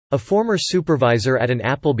A former supervisor at an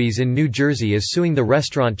Applebee's in New Jersey is suing the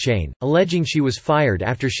restaurant chain, alleging she was fired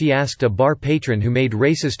after she asked a bar patron who made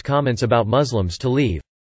racist comments about Muslims to leave.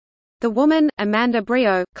 The woman, Amanda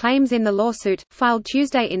Brio, claims in the lawsuit, filed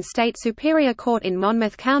Tuesday in State Superior Court in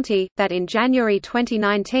Monmouth County, that in January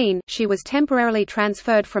 2019, she was temporarily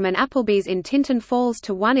transferred from an Applebee's in Tinton Falls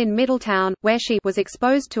to one in Middletown, where she was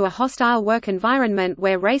exposed to a hostile work environment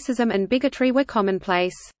where racism and bigotry were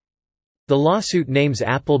commonplace. The lawsuit names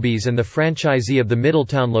Applebee's and the franchisee of the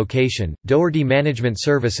Middletown location, Doherty Management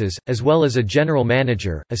Services, as well as a general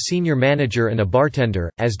manager, a senior manager and a bartender,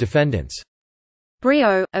 as defendants.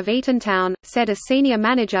 Brio, of Eatontown, said a senior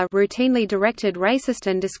manager routinely directed racist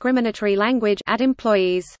and discriminatory language at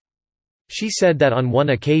employees. She said that on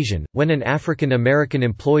one occasion, when an African American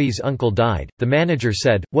employee's uncle died, the manager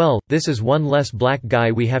said, "Well, this is one less black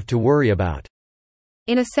guy we have to worry about."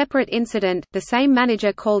 In a separate incident, the same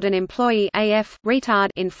manager called an employee AF, retard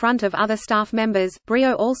in front of other staff members,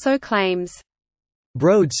 Brio also claims.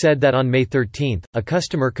 Broad said that on May 13, a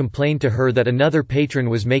customer complained to her that another patron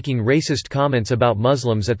was making racist comments about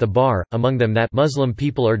Muslims at the bar, among them that Muslim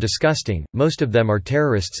people are disgusting, most of them are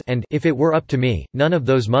terrorists and, if it were up to me, none of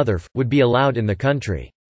those would be allowed in the country.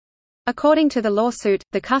 According to the lawsuit,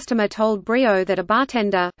 the customer told Brio that a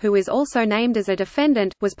bartender, who is also named as a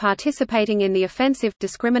defendant, was participating in the offensive,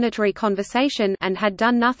 discriminatory conversation and had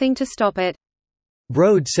done nothing to stop it.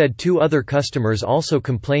 Broad said two other customers also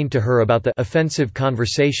complained to her about the offensive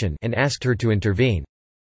conversation and asked her to intervene.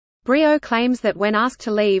 Brio claims that when asked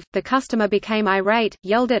to leave, the customer became irate,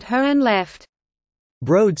 yelled at her and left.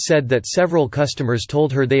 Broad said that several customers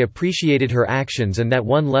told her they appreciated her actions and that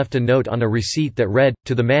one left a note on a receipt that read,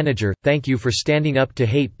 "To the manager, thank you for standing up to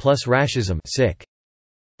hate plus racism. Sick.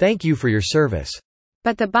 Thank you for your service."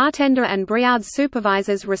 But the bartender and Briard's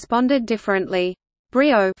supervisors responded differently.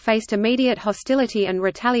 Brio faced immediate hostility and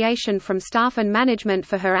retaliation from staff and management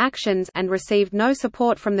for her actions and received no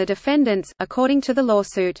support from the defendants, according to the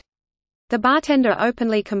lawsuit. The bartender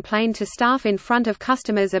openly complained to staff in front of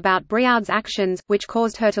customers about Briard's actions, which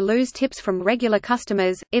caused her to lose tips from regular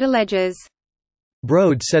customers, it alleges.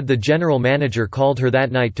 Broad said the general manager called her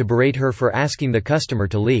that night to berate her for asking the customer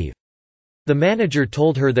to leave. The manager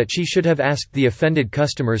told her that she should have asked the offended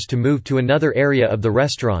customers to move to another area of the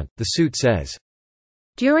restaurant, the suit says.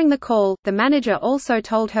 During the call, the manager also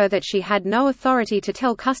told her that she had no authority to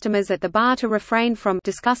tell customers at the bar to refrain from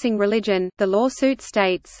discussing religion, the lawsuit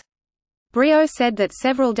states. Brio said that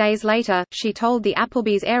several days later, she told the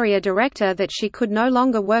Applebee's area director that she could no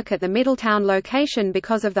longer work at the Middletown location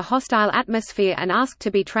because of the hostile atmosphere and asked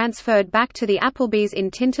to be transferred back to the Applebee's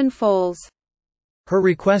in Tinton Falls. Her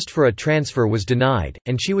request for a transfer was denied,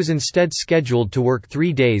 and she was instead scheduled to work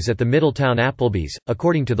 3 days at the Middletown Applebee's,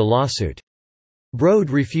 according to the lawsuit. Broad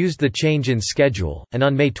refused the change in schedule, and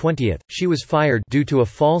on May 20, she was fired due to a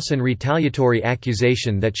false and retaliatory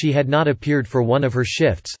accusation that she had not appeared for one of her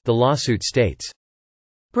shifts, the lawsuit states.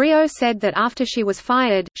 Brio said that after she was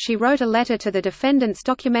fired, she wrote a letter to the defendants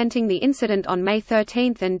documenting the incident on May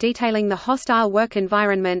 13 and detailing the hostile work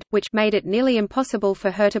environment, which made it nearly impossible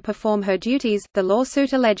for her to perform her duties, the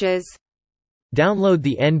lawsuit alleges. Download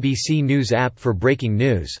the NBC News app for breaking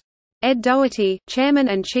news. Ed Doherty, chairman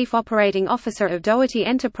and chief operating officer of Doherty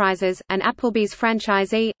Enterprises, an Applebee's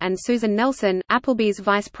franchisee, and Susan Nelson, Applebee's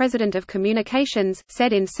vice president of communications,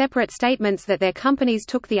 said in separate statements that their companies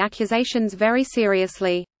took the accusations very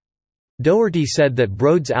seriously. Doherty said that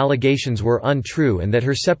Broad's allegations were untrue and that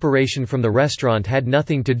her separation from the restaurant had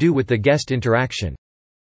nothing to do with the guest interaction.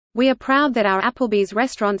 "We are proud that our Applebee's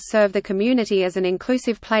restaurants serve the community as an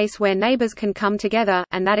inclusive place where neighbors can come together,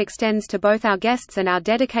 and that extends to both our guests and our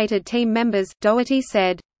dedicated team members," Doherty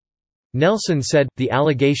said. Nelson said, "The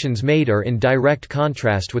allegations made are in direct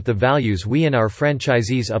contrast with the values we and our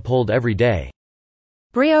franchisees uphold every day."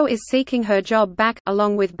 Brio is seeking her job back,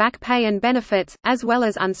 along with back pay and benefits, as well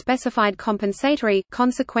as unspecified compensatory,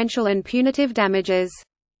 consequential and punitive damages.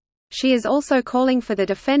 She is also calling for the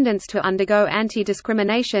defendants to undergo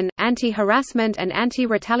anti-discrimination, anti-harassment and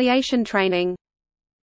anti-retaliation training.